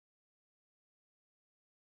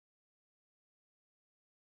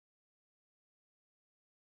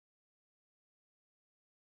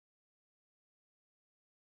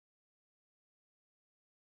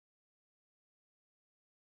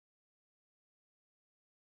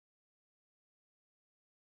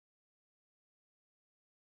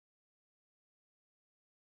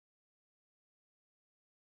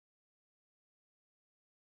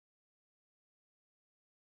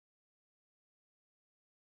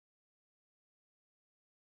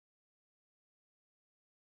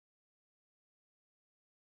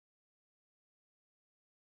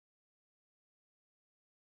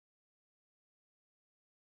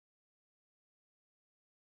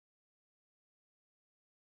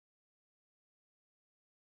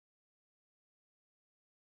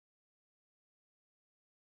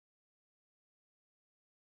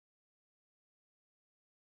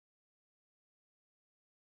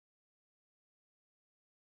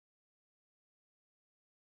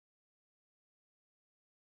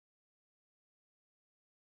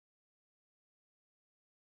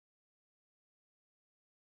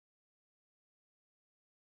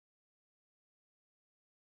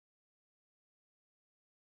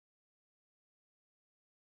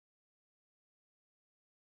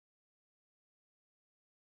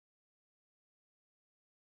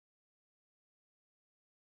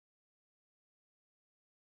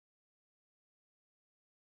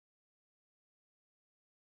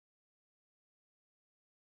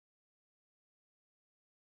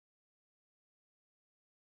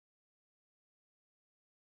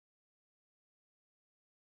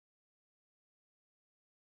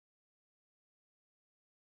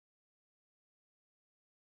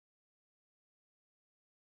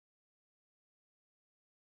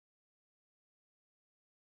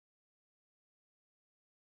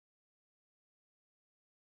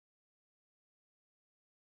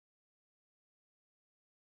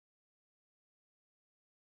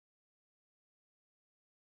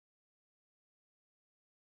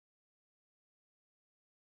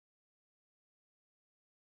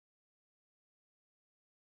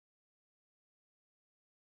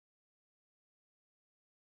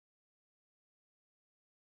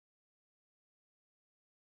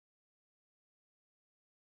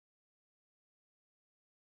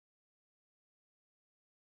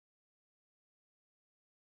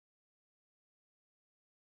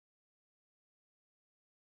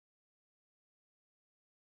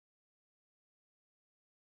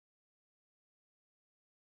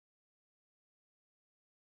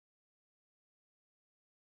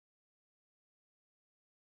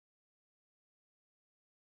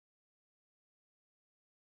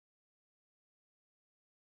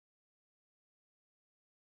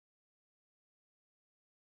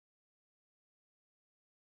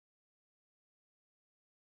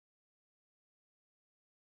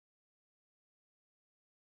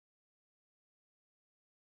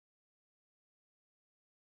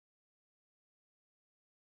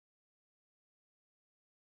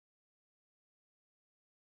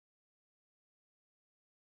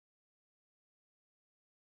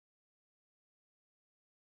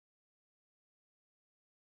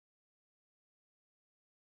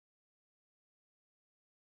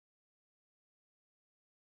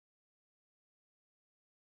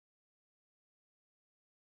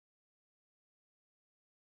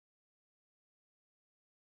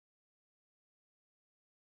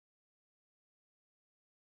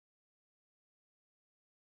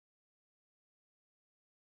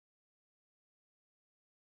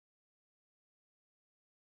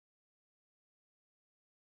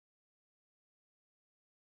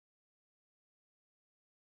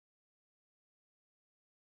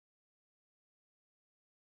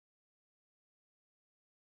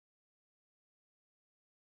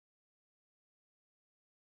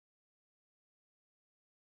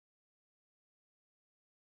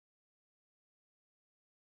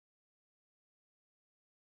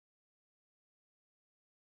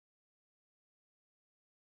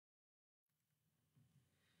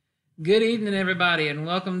Good evening, everybody, and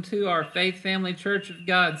welcome to our Faith Family Church of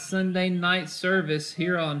God Sunday night service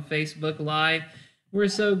here on Facebook Live. We're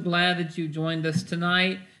so glad that you joined us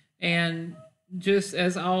tonight, and just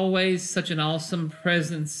as always, such an awesome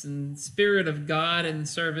presence and spirit of God in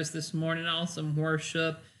service this morning, awesome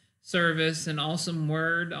worship service, and awesome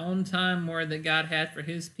word, on-time word that God had for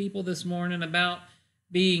His people this morning about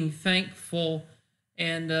being thankful,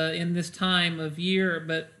 and in this time of year,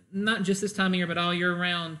 but not just this time of year, but all year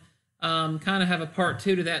round. Kind of have a part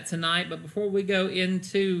two to that tonight. But before we go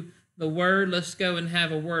into the word, let's go and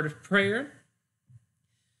have a word of prayer.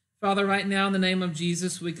 Father, right now in the name of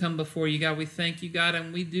Jesus, we come before you, God. We thank you, God,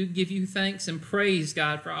 and we do give you thanks and praise,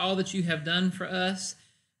 God, for all that you have done for us.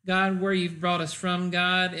 God, where you've brought us from,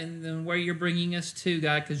 God, and then where you're bringing us to,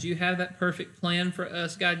 God, because you have that perfect plan for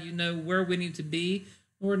us, God. You know where we need to be,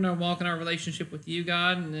 Lord, in our walk in our relationship with you,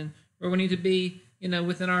 God, and then where we need to be,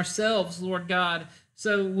 within ourselves, Lord God.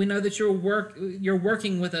 So we know that you're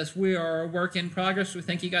working with us. We are a work in progress. We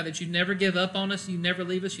thank you, God, that you never give up on us. You never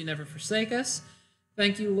leave us. You never forsake us.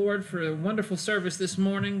 Thank you, Lord, for a wonderful service this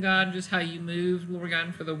morning, God, just how you moved, Lord God,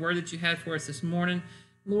 and for the word that you had for us this morning.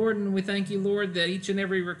 Lord, and we thank you, Lord, that each and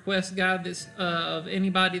every request, God, this of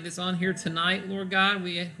anybody that's on here tonight, Lord God,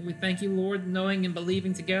 we thank you, Lord, knowing and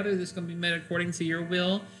believing together this is going to be made according to your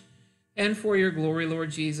will and for your glory,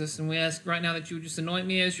 Lord Jesus. And we ask right now that you would just anoint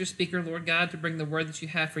me as your speaker, Lord God, to bring the word that you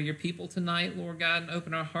have for your people tonight, Lord God, and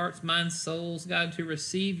open our hearts, minds, souls, God, to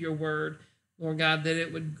receive your word, Lord God, that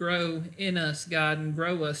it would grow in us, God, and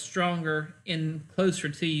grow us stronger and closer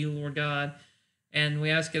to you, Lord God. And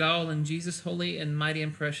we ask it all in Jesus' holy and mighty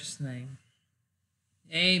and precious name.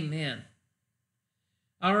 Amen.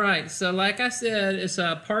 All right, so like I said, it's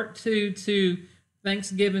part two to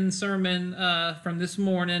Thanksgiving sermon from this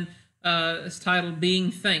morning. It's titled Being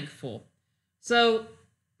Thankful. So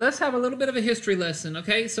let's have a little bit of a history lesson,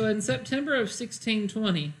 okay? So in September of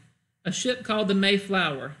 1620, a ship called the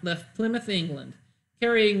Mayflower left Plymouth, England,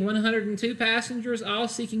 carrying 102 passengers, all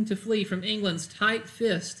seeking to flee from England's tight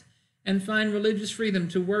fist and find religious freedom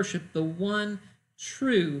to worship the one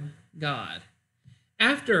true God.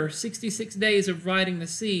 After 66 days of riding the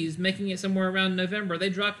seas, making it somewhere around November, they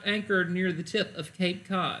dropped anchor near the tip of Cape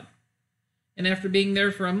Cod. And after being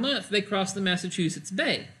there for a month, they crossed the Massachusetts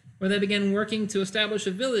Bay, where they began working to establish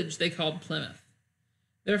a village they called Plymouth.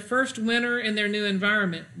 Their first winter in their new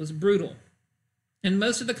environment was brutal, and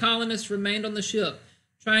most of the colonists remained on the ship,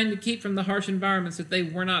 trying to keep from the harsh environments that they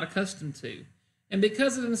were not accustomed to. And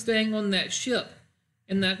because of them staying on that ship,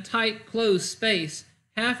 in that tight, closed space,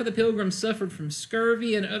 half of the pilgrims suffered from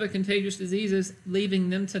scurvy and other contagious diseases, leaving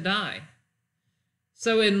them to die.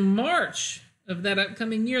 So in March of that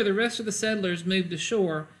upcoming year, the rest of the settlers moved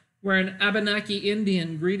ashore, where an Abenaki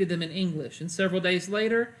Indian greeted them in English. And several days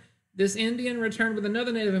later, this Indian returned with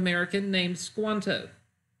another Native American named Squanto.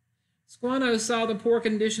 Squanto saw the poor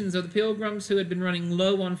conditions of the pilgrims who had been running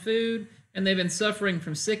low on food, and they'd been suffering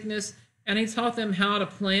from sickness, and he taught them how to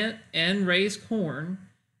plant and raise corn,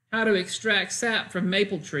 how to extract sap from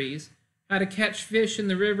maple trees, how to catch fish in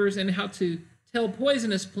the rivers, and how to tell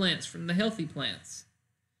poisonous plants from the healthy plants.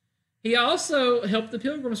 He also helped the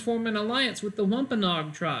Pilgrims form an alliance with the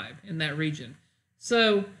Wampanoag tribe in that region.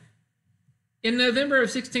 So, in November of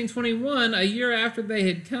 1621, a year after they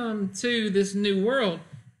had come to this new world,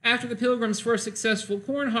 after the Pilgrims' first successful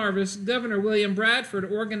corn harvest, Governor William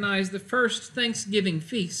Bradford organized the first Thanksgiving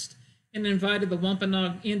feast and invited the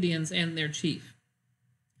Wampanoag Indians and their chief.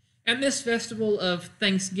 And this festival of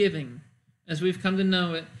Thanksgiving, as we've come to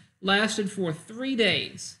know it, lasted for 3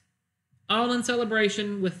 days, all in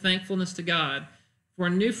celebration with thankfulness to God for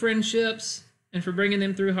new friendships and for bringing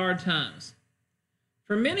them through hard times.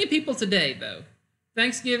 For many people today, though,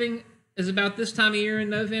 Thanksgiving is about this time of year in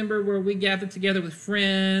November where we gather together with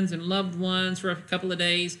friends and loved ones for a couple of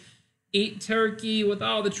days, eat turkey with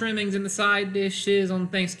all the trimmings and the side dishes on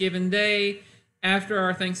Thanksgiving Day. After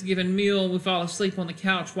our Thanksgiving meal, we fall asleep on the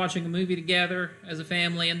couch watching a movie together as a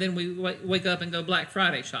family, and then we wake up and go Black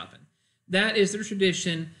Friday shopping. That is the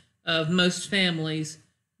tradition of most families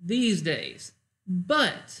these days.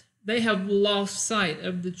 But they have lost sight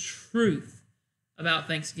of the truth about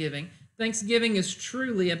Thanksgiving. Thanksgiving is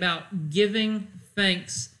truly about giving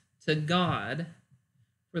thanks to God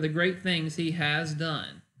for the great things He has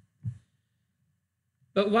done.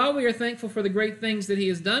 But while we are thankful for the great things that He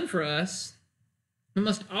has done for us, we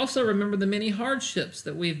must also remember the many hardships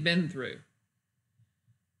that we've been through.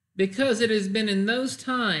 Because it has been in those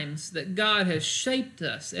times that God has shaped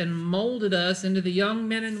us and molded us into the young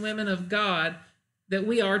men and women of God that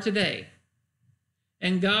we are today.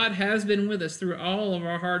 And God has been with us through all of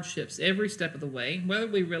our hardships every step of the way, whether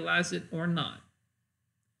we realize it or not.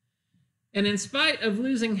 And in spite of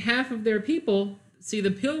losing half of their people, see,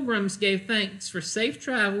 the pilgrims gave thanks for safe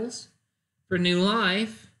travels, for new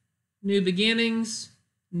life, new beginnings,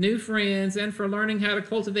 new friends, and for learning how to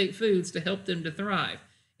cultivate foods to help them to thrive.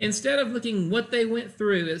 Instead of looking what they went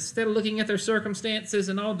through, instead of looking at their circumstances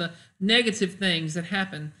and all the negative things that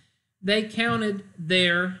happened, they counted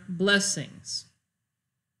their blessings.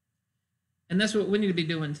 And that's what we need to be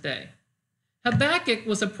doing today. Habakkuk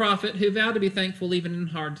was a prophet who vowed to be thankful even in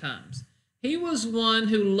hard times. He was one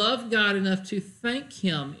who loved God enough to thank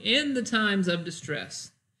him in the times of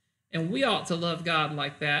distress. And we ought to love God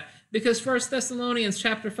like that, because 1 Thessalonians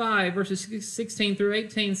chapter 5, verses 16 through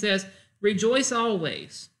 18 says, "Rejoice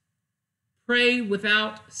always, pray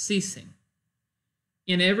without ceasing.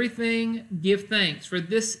 In everything give thanks, for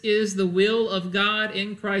this is the will of God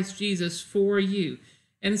in Christ Jesus for you."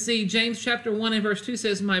 And see, James chapter 1 and verse 2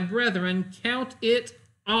 says, "My brethren, count it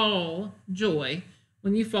all joy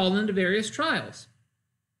when you fall into various trials."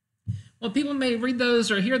 Well, people may read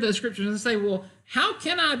those or hear those scriptures and say, well, how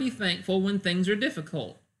can I be thankful when things are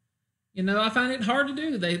difficult? I find it hard to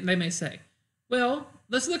do, they may say. Well,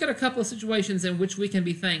 let's look at a couple of situations in which we can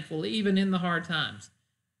be thankful, even in the hard times.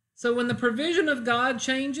 So when the provision of God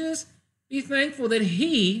changes, be thankful that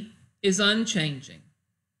he is unchanging.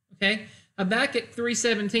 Okay? Habakkuk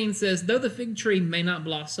 3:17 says, "Though the fig tree may not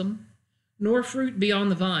blossom, nor fruit be on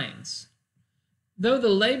the vines, though the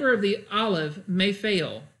labor of the olive may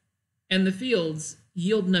fail, and the fields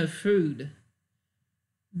yield no food,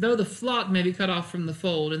 though the flock may be cut off from the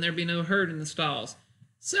fold, and there be no herd in the stalls."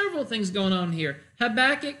 Several things going on here.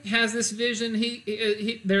 Habakkuk has this vision.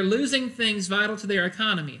 They're losing things vital to their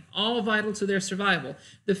economy, all vital to their survival.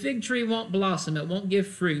 The fig tree won't blossom. It won't give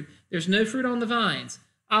fruit. There's no fruit on the vines.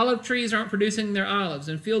 Olive trees aren't producing their olives,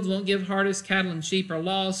 and fields won't give harvest. Cattle and sheep are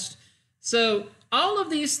lost. So all of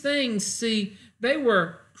these things, see, they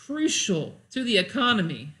were crucial to the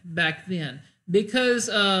economy back then because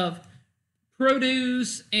of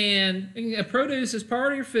produce, and produce is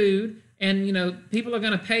part of your food, and people are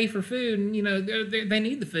going to pay for food, and they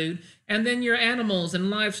need the food. And then your animals and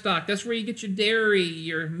livestock, that's where you get your dairy,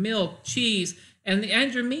 your milk, cheese, and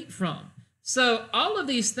your meat from. So all of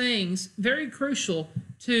these things, very crucial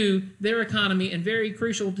to their economy and very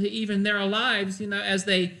crucial to even their lives, as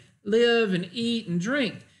they live and eat and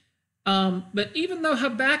drink. But even though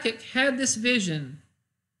Habakkuk had this vision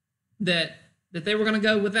that they were going to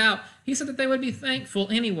go without, he said that they would be thankful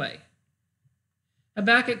anyway.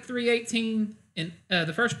 Habakkuk 3:18, in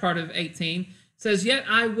the first part of 18, says, "Yet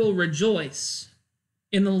I will rejoice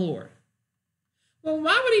in the Lord." Well,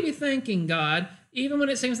 why would he be thanking God, even when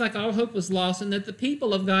it seems like all hope was lost and that the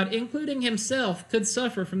people of God, including himself, could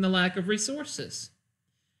suffer from the lack of resources?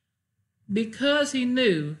 Because he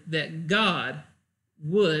knew that God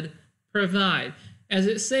would provide. As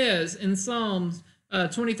it says in Psalms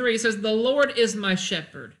 23, it says, "The Lord is my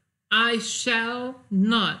shepherd. I shall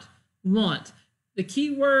not want." The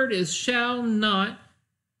key word is shall not.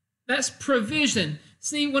 That's provision.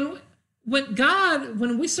 See, when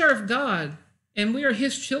we serve God and we are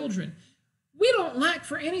his children, we don't lack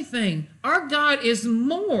for anything. Our God is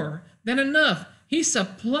more than enough. He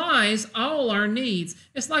supplies all our needs.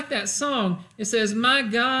 It's like that song. It says, "My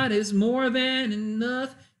God is more than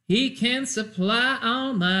enough. He can supply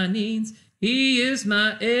all my needs. He is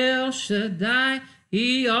my El Shaddai.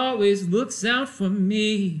 He always looks out for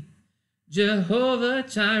me. Jehovah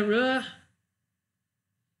Jireh.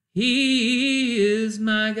 He is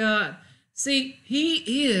my God." See,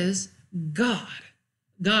 he is God,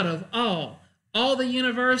 God of all the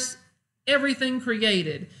universe, everything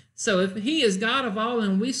created. So if he is God of all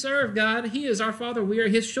and we serve God, he is our Father, we are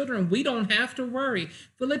his children, we don't have to worry.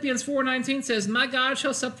 Philippians 4:19 says, "My God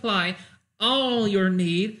shall supply all your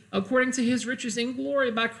need according to his riches in glory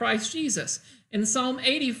by Christ Jesus." And Psalm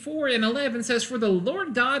 84:11 says, "For the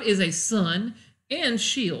Lord God is a sun and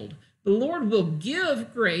shield. The Lord will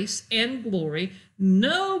give grace and glory.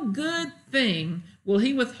 No good thing will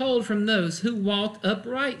he withhold from those who walk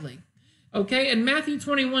uprightly." Okay, and Matthew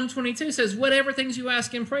 21:22 says, "Whatever things you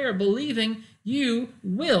ask in prayer, believing, you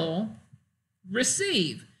will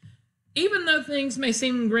receive." Even though things may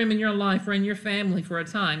seem grim in your life or in your family for a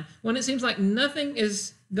time, when it seems like nothing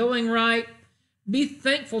is going right, be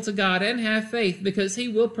thankful to God and have faith, because he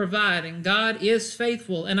will provide, and God is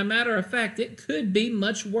faithful. And a matter of fact, it could be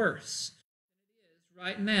much worse than it is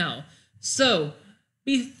right now. So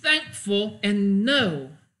be thankful and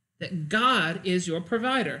know that God is your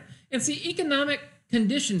provider. And see, economic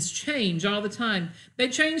conditions change all the time. They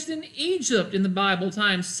changed in Egypt in the Bible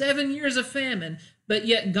times, 7 years of famine, but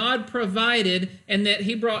yet God provided, and that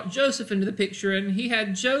he brought Joseph into the picture, and he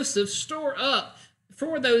had Joseph store up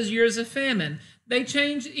for those years of famine.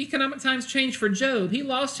 Economic times changed for Job. He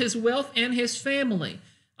lost his wealth and his family,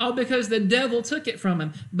 all because the devil took it from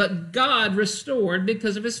him. But God restored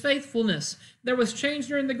because of his faithfulness. There was change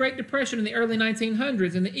during the Great Depression in the early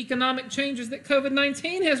 1900s and the economic changes that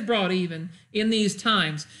COVID-19 has brought even in these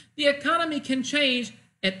times. The economy can change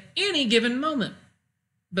at any given moment.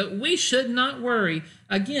 But we should not worry.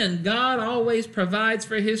 Again, God always provides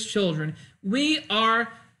for his children. We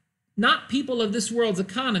are not people of this world's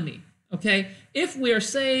economy, okay? If we are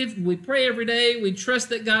saved, we pray every day, we trust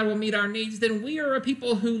that God will meet our needs, then we are a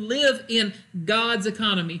people who live in God's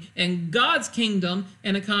economy. And God's kingdom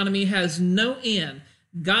and economy has no end.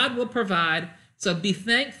 God will provide. So be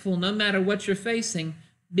thankful no matter what you're facing,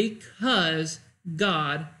 because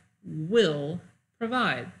God will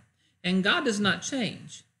provide. And God does not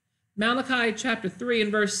change. Malachi chapter 3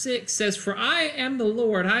 and verse 6 says, "For I am the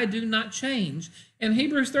Lord, I do not change." And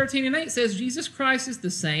Hebrews 13 and 8 says, "Jesus Christ is the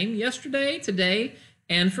same yesterday, today,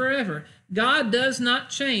 and forever." God does not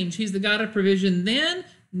change. He's the God of provision then,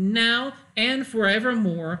 now, and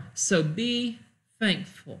forevermore. So be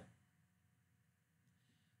thankful.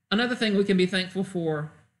 Another thing we can be thankful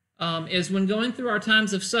for is when going through our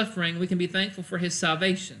times of suffering, we can be thankful for his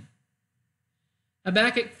salvation.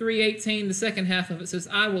 Habakkuk 3:18, the second half of it says,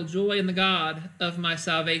 "I will joy in the God of my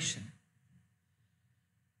salvation."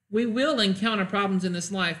 We will encounter problems in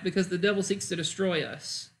this life because the devil seeks to destroy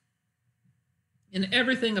us. And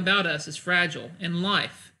everything about us is fragile, and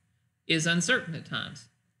life is uncertain at times.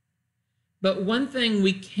 But one thing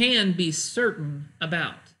we can be certain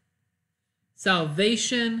about: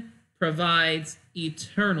 salvation provides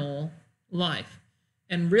eternal life.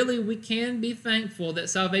 And really, we can be thankful that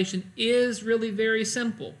salvation is really very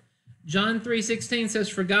simple. John 3:16 says,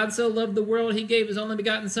 "For God so loved the world, he gave his only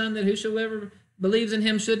begotten Son, that whosoever believes in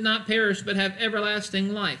him should not perish, but have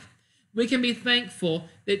everlasting life." We can be thankful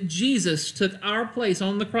that Jesus took our place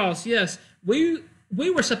on the cross. Yes, we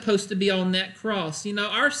were supposed to be on that cross. You know,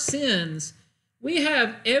 our sins, we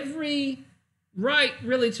have every right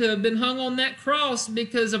really to have been hung on that cross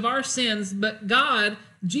because of our sins, but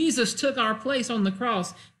Jesus took our place on the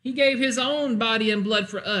cross. He gave his own body and blood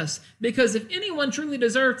for us, because if anyone truly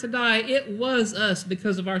deserved to die, it was us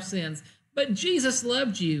because of our sins. But Jesus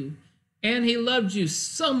loved you, and he loved you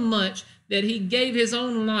so much that he gave his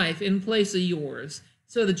own life in place of yours,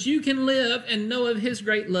 so that you can live and know of his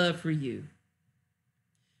great love for you.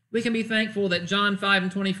 We can be thankful that John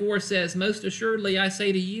 5:24 says, "Most assuredly I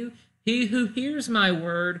say to you, he who hears my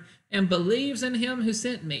word and believes in him who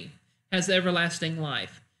sent me has everlasting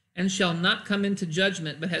life, and shall not come into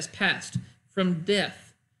judgment, but has passed from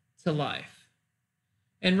death to life."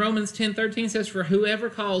 And Romans 10:13 says, "For whoever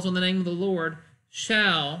calls on the name of the Lord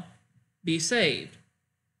shall be saved."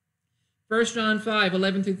 1 John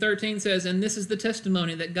 5:11-13 says, "And this is the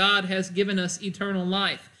testimony that God has given us eternal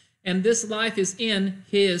life, and this life is in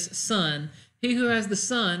his Son. He who has the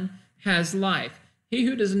Son has life. He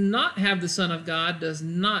who does not have the Son of God does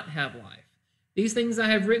not have life. These things I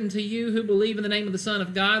have written to you who believe in the name of the Son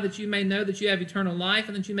of God, that you may know that you have eternal life,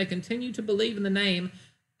 and that you may continue to believe in the name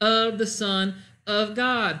of the Son of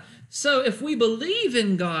God." So if we believe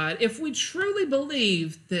in God, if we truly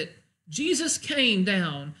believe that Jesus came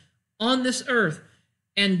down on this earth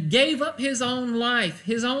and gave up his own life,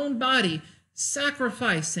 his own body,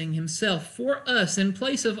 sacrificing himself for us in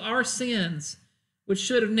place of our sins, which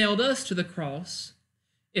should have nailed us to the cross,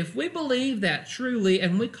 if we believe that truly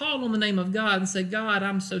and we call on the name of God and say, "God,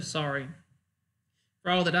 I'm so sorry for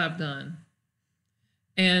all that I've done,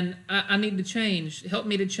 and I need to change. Help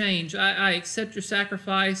me to change. I accept your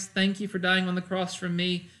sacrifice. Thank you for dying on the cross for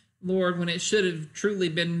me, Lord, when it should have truly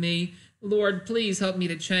been me. Lord, please help me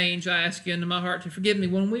to change. I ask you into my heart to forgive me."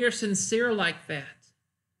 When we are sincere like that,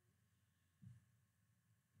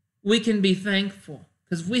 we can be thankful,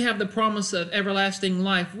 because we have the promise of everlasting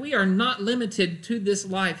life. We are not limited to this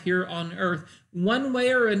life here on earth. One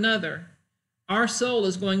way or another, our soul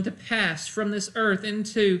is going to pass from this earth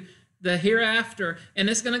into the hereafter, and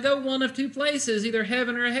it's going to go one of two places, either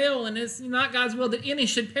heaven or hell. And it's not God's will that any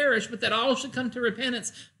should perish, but that all should come to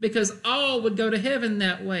repentance, because all would go to heaven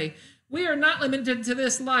that way. We are not limited to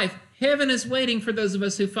this life. Heaven is waiting for those of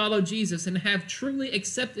us who follow Jesus and have truly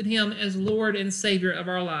accepted him as Lord and Savior of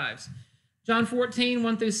our lives. John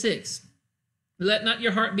 14:1-6. "Let not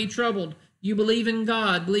your heart be troubled. You believe in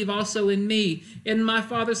God, believe also in me. In my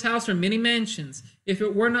Father's house are many mansions. If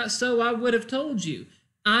it were not so, I would have told you.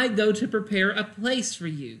 I go to prepare a place for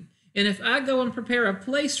you. And if I go and prepare a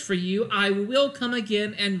place for you, I will come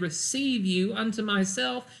again and receive you unto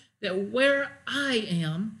myself, that where I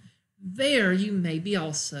am, there you may be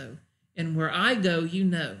also. And where I go, you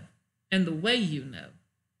know, and the way you know."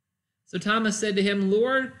 So Thomas said to him,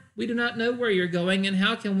 Lord, we do not know where you're going, and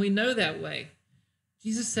how can we know that way?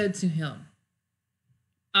 Jesus said to him,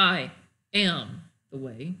 I am the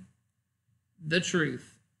way, the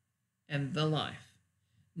truth, and the life.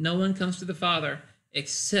 No one comes to the Father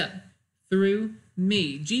except through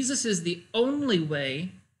me. Jesus is the only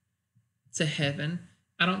way to heaven.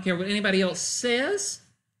 I don't care what anybody else says.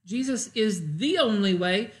 Jesus is the only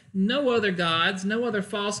way. No other gods, no other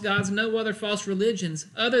false religions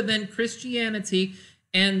other than Christianity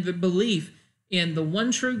and the belief in the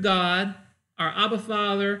one true God, our Abba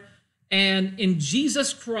Father, and in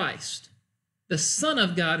Jesus Christ, the Son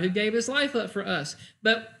of God who gave his life up for us.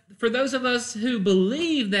 But for those of us who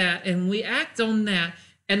believe that and we act on that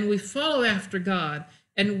and we follow after God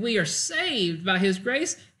and we are saved by his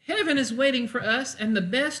grace, heaven is waiting for us and the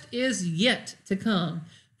best is yet to come.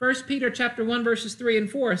 1 Peter chapter 1, verses 3 and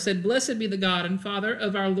 4 said, Blessed be the God and Father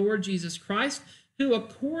of our Lord Jesus Christ, who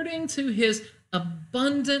according to his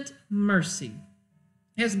abundant mercy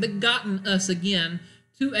has begotten us again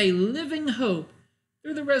to a living hope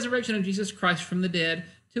through the resurrection of Jesus Christ from the dead,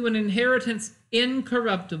 to an inheritance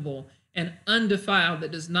incorruptible and undefiled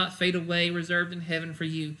that does not fade away, reserved in heaven for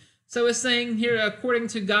you. So it's saying here, according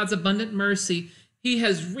to God's abundant mercy, he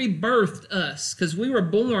has rebirthed us because we were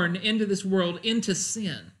born into this world into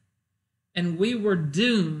sin. And we were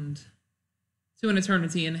doomed to an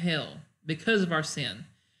eternity in hell because of our sin.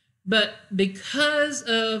 But because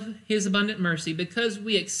of his abundant mercy, because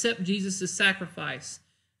we accept Jesus' sacrifice,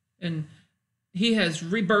 and he has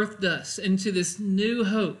rebirthed us into this new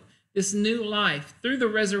hope, this new life through the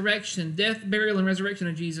resurrection, death, burial, and resurrection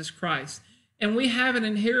of Jesus Christ. And we have an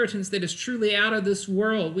inheritance that is truly out of this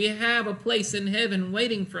world. We have a place in heaven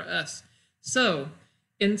waiting for us. So,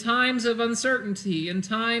 in times of uncertainty, in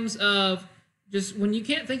times of just when you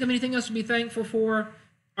can't think of anything else to be thankful for,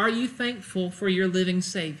 are you thankful for your living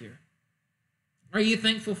Savior? Are you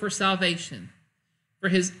thankful for salvation, for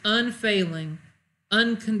his unfailing,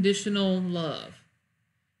 unconditional love?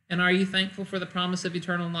 And are you thankful for the promise of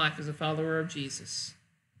eternal life as a follower of Jesus?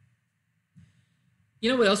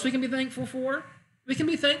 You know what else we can be thankful for? We can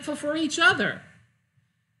be thankful for each other.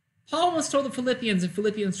 Paul once told the Philippians in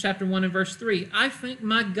Philippians chapter 1 and verse 3, I thank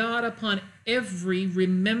my God upon every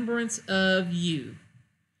remembrance of you.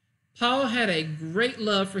 Paul had a great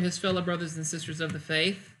love for his fellow brothers and sisters of the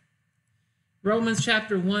faith. Romans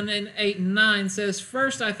chapter 1 and 8 and 9 says,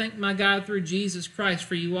 First I thank my God through Jesus Christ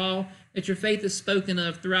for you all, that your faith is spoken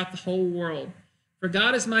of throughout the whole world. For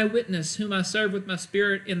God is my witness, whom I serve with my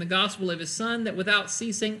spirit in the gospel of his Son, that without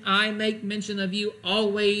ceasing I make mention of you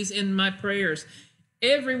always in my prayers.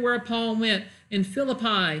 Everywhere Paul went, in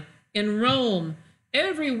Philippi, in Rome,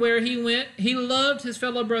 everywhere he went, he loved his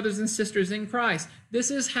fellow brothers and sisters in Christ. This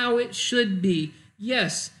is how it should be.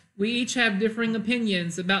 Yes, we each have differing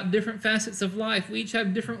opinions about different facets of life. We each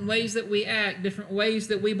have different ways that we act, different ways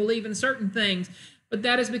that we believe in certain things. But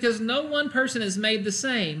that is because no one person is made the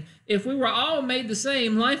same. If we were all made the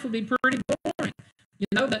same, life would be pretty boring.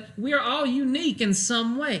 But we are all unique in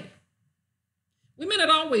some way. We may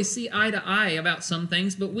not always see eye to eye about some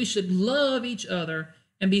things, but we should love each other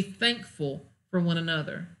and be thankful for one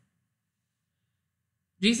another.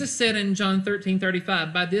 Jesus said in John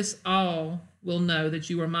 13:35, By this all will know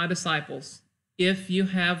that you are my disciples, if you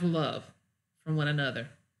have love for one another.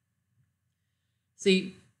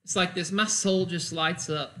 See, it's like this. My soul just lights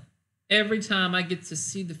up every time I get to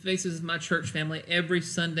see the faces of my church family every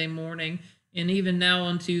Sunday morning. And even now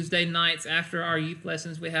on Tuesday nights after our youth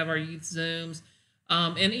lessons, we have our youth Zooms.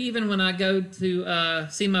 And even when I go to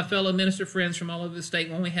see my fellow minister friends from all over the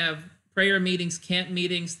state, when we have prayer meetings, camp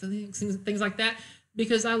meetings, things like that,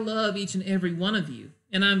 because I love each and every one of you,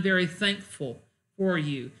 and I'm very thankful for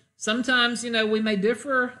you. Sometimes, we may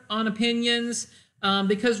differ on opinions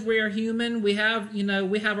because we are human. We have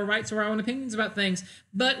a right to our own opinions about things,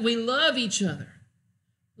 but we love each other.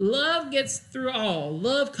 Love gets through all.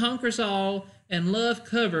 Love conquers all, and love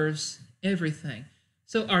covers everything.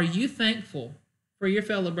 So are you thankful for your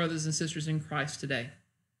fellow brothers and sisters in Christ today?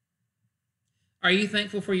 Are you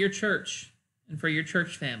thankful for your church and for your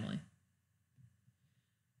church family?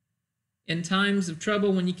 In times of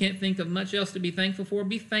trouble, when you can't think of much else to be thankful for,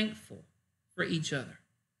 be thankful for each other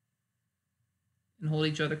and hold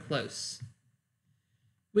each other close.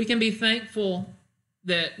 We can be thankful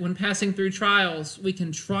that when passing through trials, we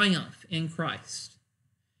can triumph in Christ.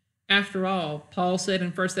 After all, Paul said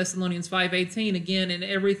in 1 Thessalonians 5:18, again, in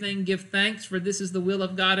everything give thanks, for this is the will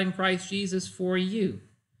of God in Christ Jesus for you.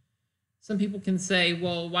 Some people can say,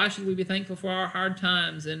 well, why should we be thankful for our hard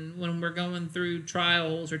times and when we're going through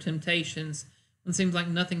trials or temptations when it seems like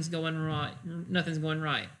nothing's going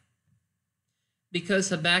right? Because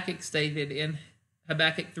Habakkuk stated in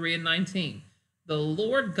Habakkuk 3:19, the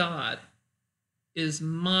Lord God is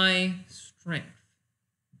my strength.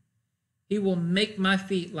 He will make my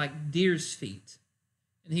feet like deer's feet,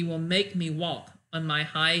 and he will make me walk on my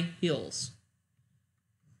high hills.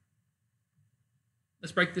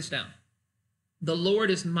 Let's break this down. The Lord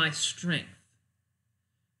is my strength.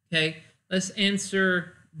 Okay, let's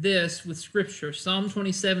answer this with scripture. Psalm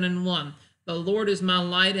 27:1. The Lord is my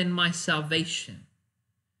light and my salvation.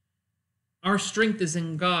 Our strength is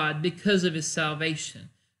in God because of his salvation.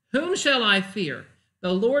 Whom shall I fear?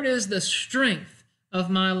 The Lord is the strength of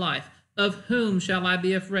my life. Of whom shall I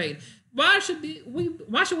be afraid? Why should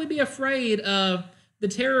we be afraid of the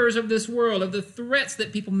terrors of this world, of the threats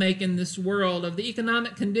that people make in this world, of the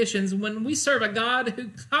economic conditions, when we serve a God who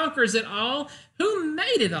conquers it all, who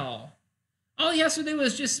made it all? All he has to do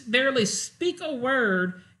is just barely speak a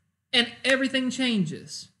word and everything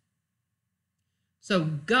changes. So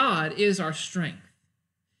God is our strength.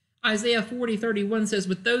 Isaiah 40:31 says,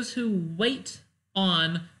 "But those who wait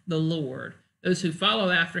on the Lord," those who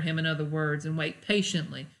follow after him, in other words, and wait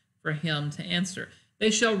patiently for him to answer,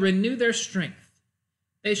 "they shall renew their strength.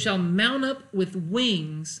 They shall mount up with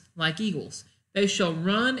wings like eagles. They shall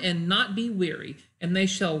run and not be weary, and they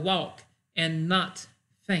shall walk and not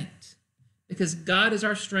faint." Because God is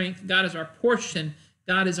our strength, God is our portion,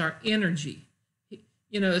 God is our energy.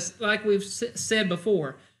 You know, it's like we've said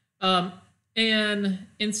before. An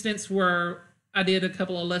instance where I did a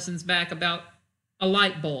couple of lessons back about a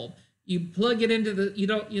light bulb. You plug it into the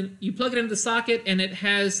you plug it into the socket and it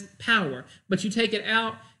has power, but you take it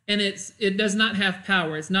out and it does not have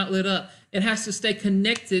power. It's not lit up. It has to stay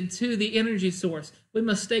connected to the energy source. We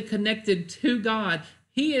must stay connected to God.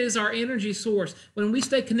 He is our energy source. When we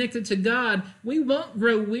stay connected to God, we won't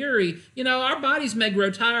grow weary. You know, our bodies may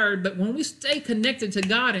grow tired, but when we stay connected to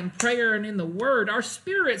God in prayer and in the Word, our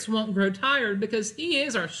spirits won't grow tired because he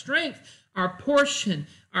is our strength, our portion,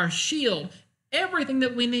 our shield, everything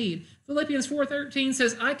that we need. Philippians 4:13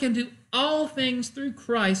 says, "I can do all things through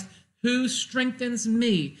Christ who strengthens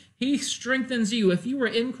me." He strengthens you. If you are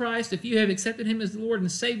in Christ, if you have accepted him as the Lord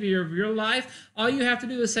and Savior of your life, all you have to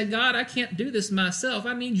do is say, "God, I can't do this myself.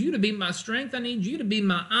 I need you to be my strength. I need you to be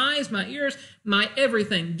my eyes, my ears, my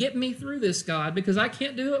everything. Get me through this, God, because I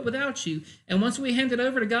can't do it without you." And once we hand it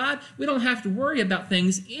over to God, we don't have to worry about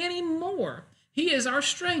things anymore. He is our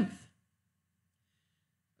strength.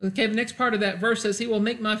 Okay, the next part of that verse says, "He will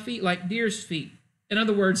make my feet like deer's feet." In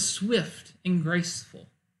other words, swift and graceful.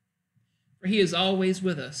 For he is always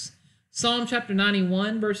with us. Psalm chapter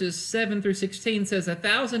 91, verses 7 through 16 says,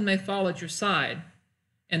 "1,000 may fall at your side,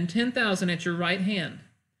 and 10,000 at your right hand,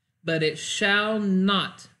 but it shall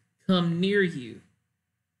not come near you.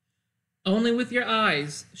 Only with your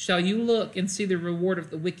eyes shall you look and see the reward of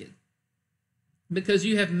the wicked. Because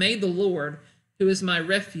you have made the Lord, who is my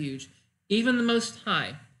refuge, even the Most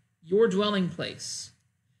High, your dwelling place.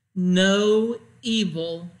 No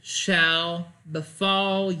evil shall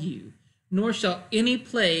befall you, nor shall any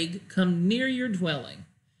plague come near your dwelling.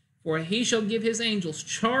 For he shall give his angels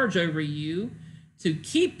charge over you to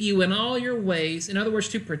keep you in all your ways," in other words,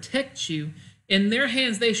 to protect you. "In their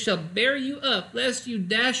hands they shall bear you up, lest you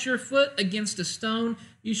dash your foot against a stone.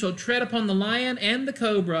 You shall tread upon the lion and the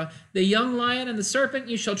cobra, the young lion and the serpent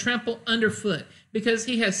you shall trample underfoot. Because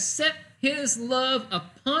he has set his love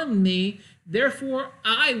upon me, therefore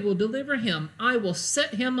I will deliver him. I will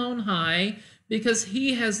set him on high, because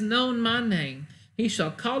he has known my name. He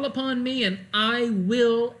shall call upon me, and I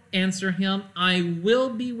will answer him. I will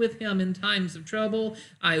be with him in times of trouble.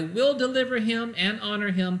 I will deliver him and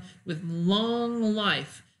honor him with long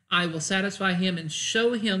life. I will satisfy him and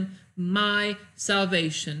show him my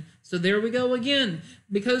salvation." So there we go again.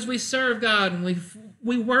 Because we serve God and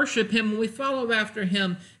we worship him and we follow after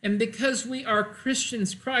him, and because we are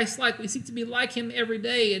Christians, Christ-like, we seek to be like him every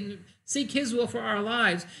day and seek his will for our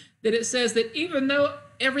lives, that it says that even though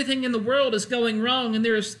everything in the world is going wrong and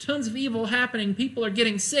there's tons of evil happening, people are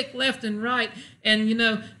getting sick left and right, and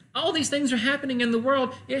all these things are happening in the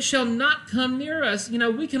world, it shall not come near us.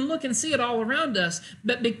 We can look and see it all around us,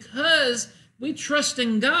 but because we trust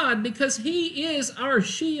in God, because he is our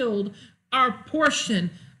shield, our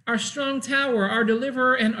portion, our strong tower, our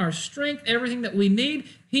deliverer, and our strength, everything that we need,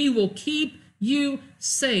 he will keep you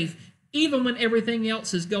safe, even when everything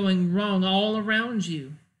else is going wrong all around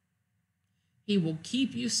you. He will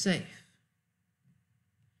keep you safe.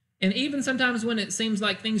 And even sometimes when it seems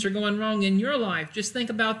like things are going wrong in your life, just think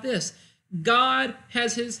about this. God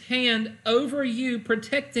has his hand over you,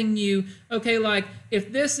 protecting you. Okay, like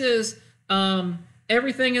if this is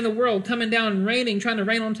everything in the world coming down and raining, trying to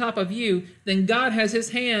rain on top of you, then God has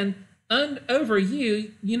his hand over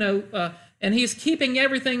you, and he's keeping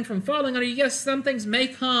everything from falling on you. Yes, some things may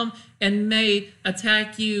come and may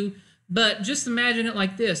attack you, but just imagine it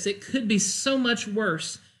like this. It could be so much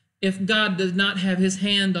worse if God does not have his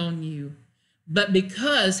hand on you. But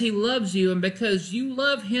because he loves you and because you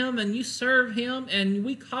love him and you serve him and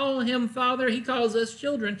we call him Father, he calls us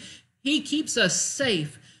children, he keeps us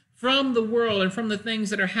safe from the world and from the things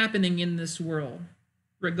that are happening in this world,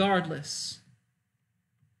 regardless.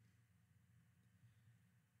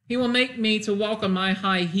 He will make me to walk on my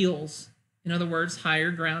high heels. In other words,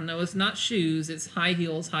 higher ground. No, it's not shoes, it's high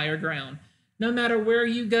heels, higher ground. No matter where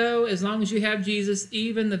you go, as long as you have Jesus,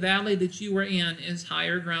 even the valley that you are in is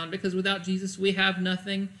higher ground, because without Jesus, we have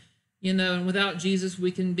nothing, and without Jesus,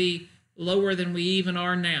 we can be lower than we even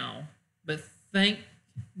are now. But thank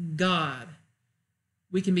God,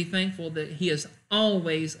 we can be thankful that he is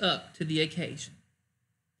always up to the occasion.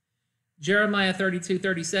 Jeremiah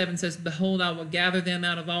 32:37 says, "Behold, I will gather them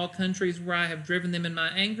out of all countries where I have driven them in my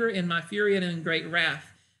anger, in my fury, and in great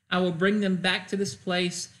wrath. I will bring them back to this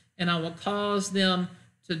place, and I will cause them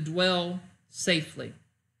to dwell safely."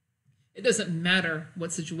 It doesn't matter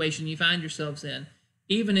what situation you find yourselves in,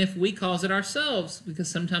 even if we cause it ourselves, because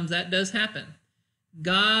sometimes that does happen.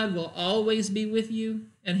 God will always be with you,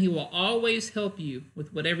 and he will always help you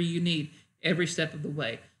with whatever you need every step of the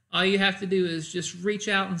way. All you have to do is just reach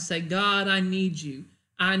out and say, "God, I need you.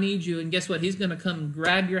 I need you." And guess what? He's going to come and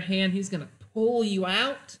grab your hand. He's going to pull you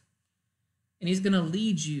out, and he's going to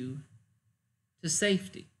lead you to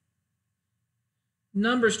safety.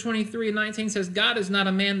 Numbers 23:19 says, "God is not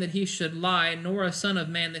a man that he should lie, nor a son of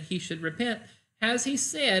man that he should repent. Has he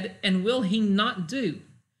said, and will he not do?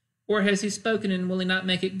 Or has he spoken, and will he not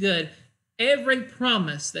make it good?" Every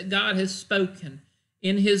promise that God has spoken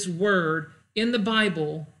in his word, in the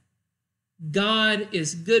Bible, God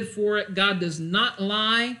is good for it. God does not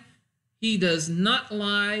lie. He does not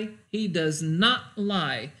lie. He does not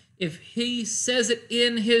lie. If he says it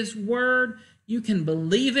in his word, you can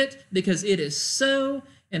believe it because it is so.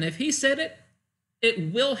 And if he said it,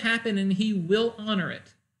 it will happen and he will honor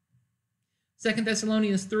it. 2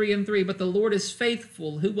 Thessalonians 3:3, "But the Lord is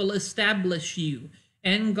faithful, who will establish you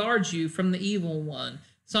and guard you from the evil one."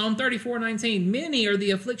 Psalm 34:19, "Many are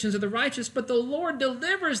the afflictions of the righteous, but the Lord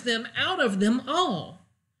delivers them out of them all."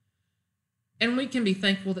 And we can be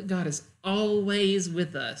thankful that God is always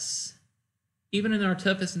with us, even in our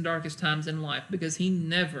toughest and darkest times in life, because he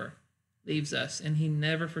never leaves us and he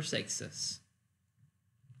never forsakes us.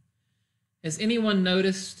 Has anyone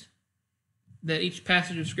noticed that each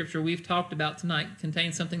passage of scripture we've talked about tonight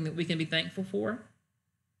contains something that we can be thankful for?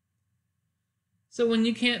 So when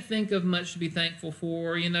you can't think of much to be thankful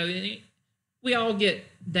for, we all get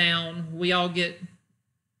down. We all get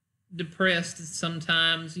depressed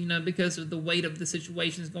sometimes, because of the weight of the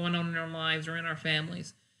situations going on in our lives or in our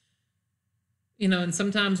families. And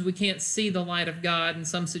sometimes we can't see the light of God in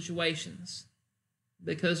some situations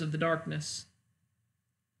because of the darkness.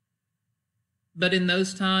 But in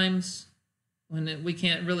those times when we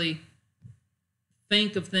can't really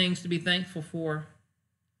think of things to be thankful for,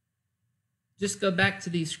 just go back to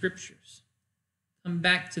these scriptures. Come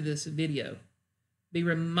back to this video. Be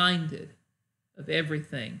reminded of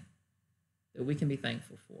everything that we can be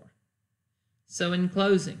thankful for. So in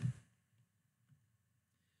closing,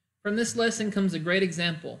 from this lesson comes a great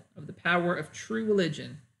example of the power of true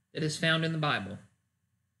religion that is found in the Bible.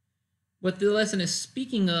 What the lesson is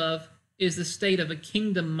speaking of is the state of a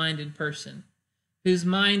kingdom-minded person whose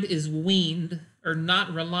mind is weaned or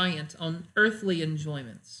not reliant on earthly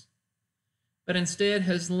enjoyments, but instead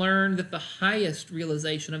has learned that the highest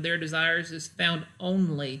realization of their desires is found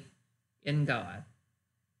only in God.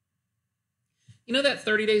 That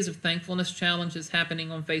 30 Days of Thankfulness challenge is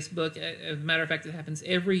happening on Facebook. As a matter of fact, it happens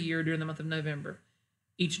every year during the month of November.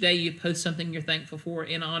 Each day you post something you're thankful for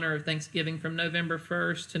in honor of Thanksgiving from November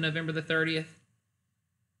 1st to November the 30th.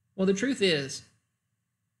 Well, the truth is,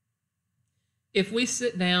 if we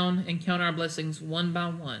sit down and count our blessings one by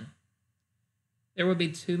one, there will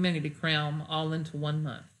be too many to cram all into 1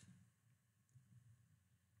 month.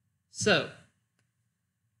 So,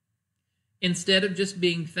 instead of just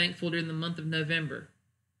being thankful during the month of November,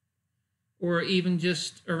 or even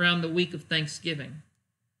just around the week of Thanksgiving,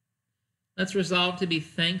 let's resolve to be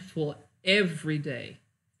thankful every day,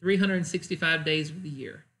 365 days of the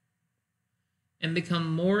year, and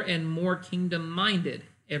become more and more kingdom-minded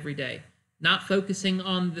every day. Not focusing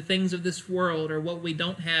on the things of this world or what we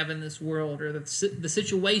don't have in this world or the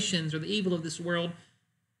situations or the evil of this world,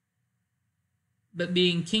 but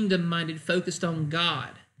being kingdom-minded, focused on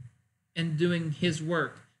God and doing his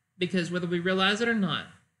work. Because whether we realize it or not,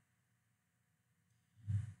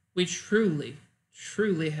 We truly,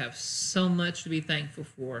 truly have so much to be thankful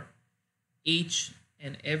for each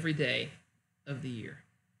and every day of the year.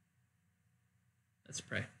 Let's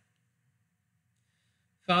pray.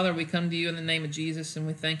 Father, we come to you in the name of Jesus, and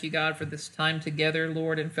we thank you, God, for this time together,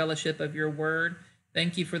 Lord, in fellowship of your word.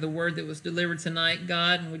 Thank you for the word that was delivered tonight,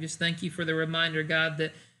 God, and we just thank you for the reminder, God,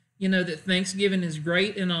 that that Thanksgiving is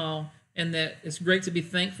great and all, and that it's great to be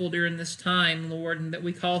thankful during this time, Lord, and that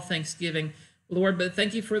we call Thanksgiving, Lord. But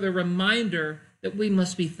thank you for the reminder that we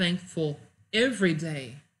must be thankful every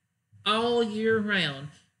day, all year round,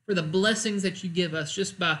 for the blessings that you give us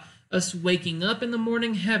just by us waking up in the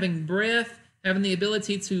morning, having breath, having the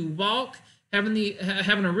ability to walk, having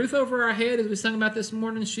a roof over our head, as we sung about this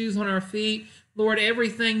morning, shoes on our feet. Lord,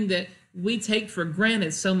 everything that we take for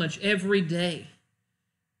granted so much every day,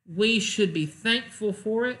 we should be thankful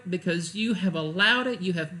for it because you have allowed it.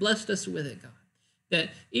 You have blessed us with it, God. That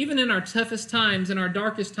even in our toughest times, in our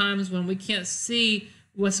darkest times, when we can't see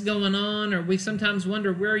what's going on, or we sometimes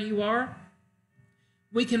wonder where you are,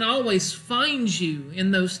 we can always find you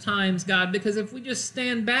in those times, God, because if we just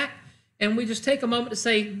stand back and we just take a moment to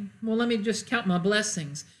say, well, let me just count my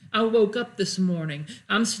blessings. I woke up this morning.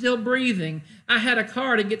 I'm still breathing. I had a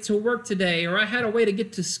car to get to work today, or I had a way to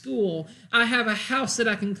get to school. I have a house that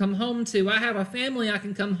I can come home to. I have a family I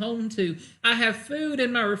can come home to. I have food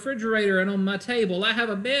in my refrigerator and on my table. I have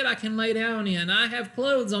a bed I can lay down in. I have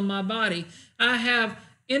clothes on my body. I have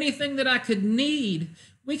anything that I could need.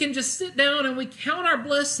 We can just sit down and we count our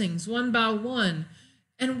blessings one by one,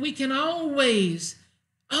 and we can always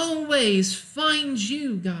find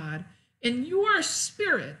you, God, in your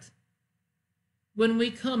spirit when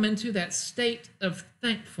we come into that state of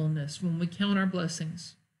thankfulness, when we count our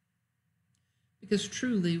blessings. Because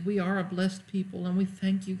truly, we are a blessed people, and we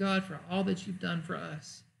thank you, God, for all that you've done for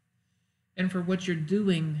us and for what you're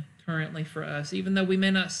doing currently for us. Even though we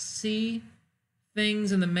may not see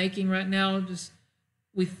things in the making right now,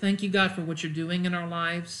 we thank you, God, for what you're doing in our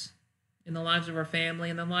lives, in the lives of our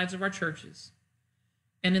family, in the lives of our churches,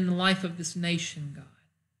 and in the life of this nation, God.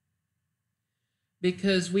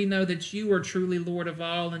 Because we know that you are truly Lord of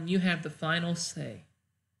all, and you have the final say,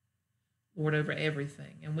 Lord, over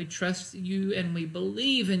everything. And we trust you, and we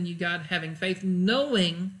believe in you, God, having faith,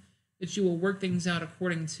 knowing that you will work things out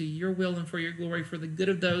according to your will and for your glory, for the good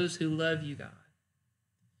of those who love you, God.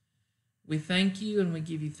 We thank you, and we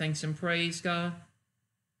give you thanks and praise, God,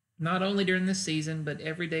 not only during this season, but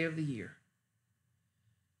every day of the year.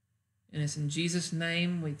 And it's in Jesus'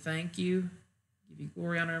 name we thank you, give you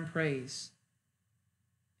glory, honor, and praise.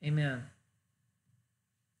 Amen.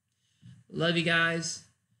 Love you guys.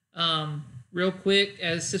 Real quick,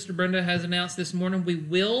 as Sister Brenda has announced this morning, we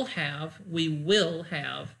will have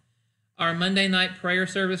our Monday night prayer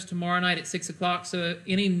service tomorrow night at 6 o'clock. So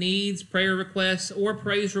any needs, prayer requests, or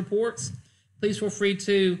praise reports, please feel free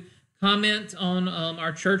to comment on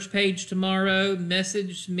our church page tomorrow.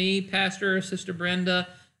 Message me, Pastor, or Sister Brenda,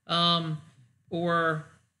 or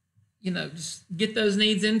just get those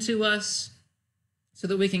needs into us so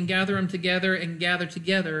that we can gather them together and gather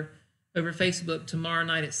together over Facebook tomorrow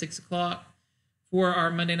night at 6 o'clock for our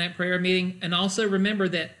Monday night prayer meeting. And also remember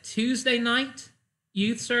that Tuesday night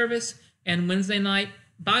youth service and Wednesday night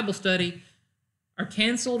Bible study are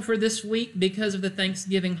canceled for this week because of the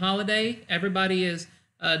Thanksgiving holiday. Everybody is,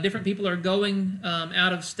 different people are going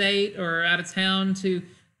out of state or out of town to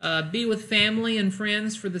be with family and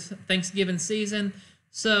friends for the Thanksgiving season.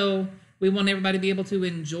 So we want everybody to be able to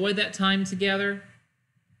enjoy that time together.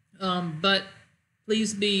 But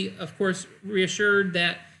please be, of course, reassured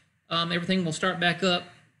that everything will start back up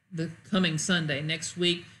the coming Sunday next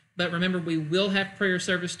week. But remember, we will have prayer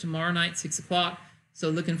service tomorrow night, 6 o'clock. So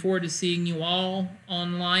looking forward to seeing you all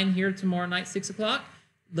online here tomorrow night, 6 o'clock.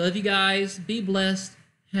 Love you guys. Be blessed.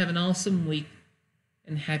 Have an awesome week.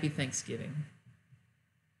 And happy Thanksgiving.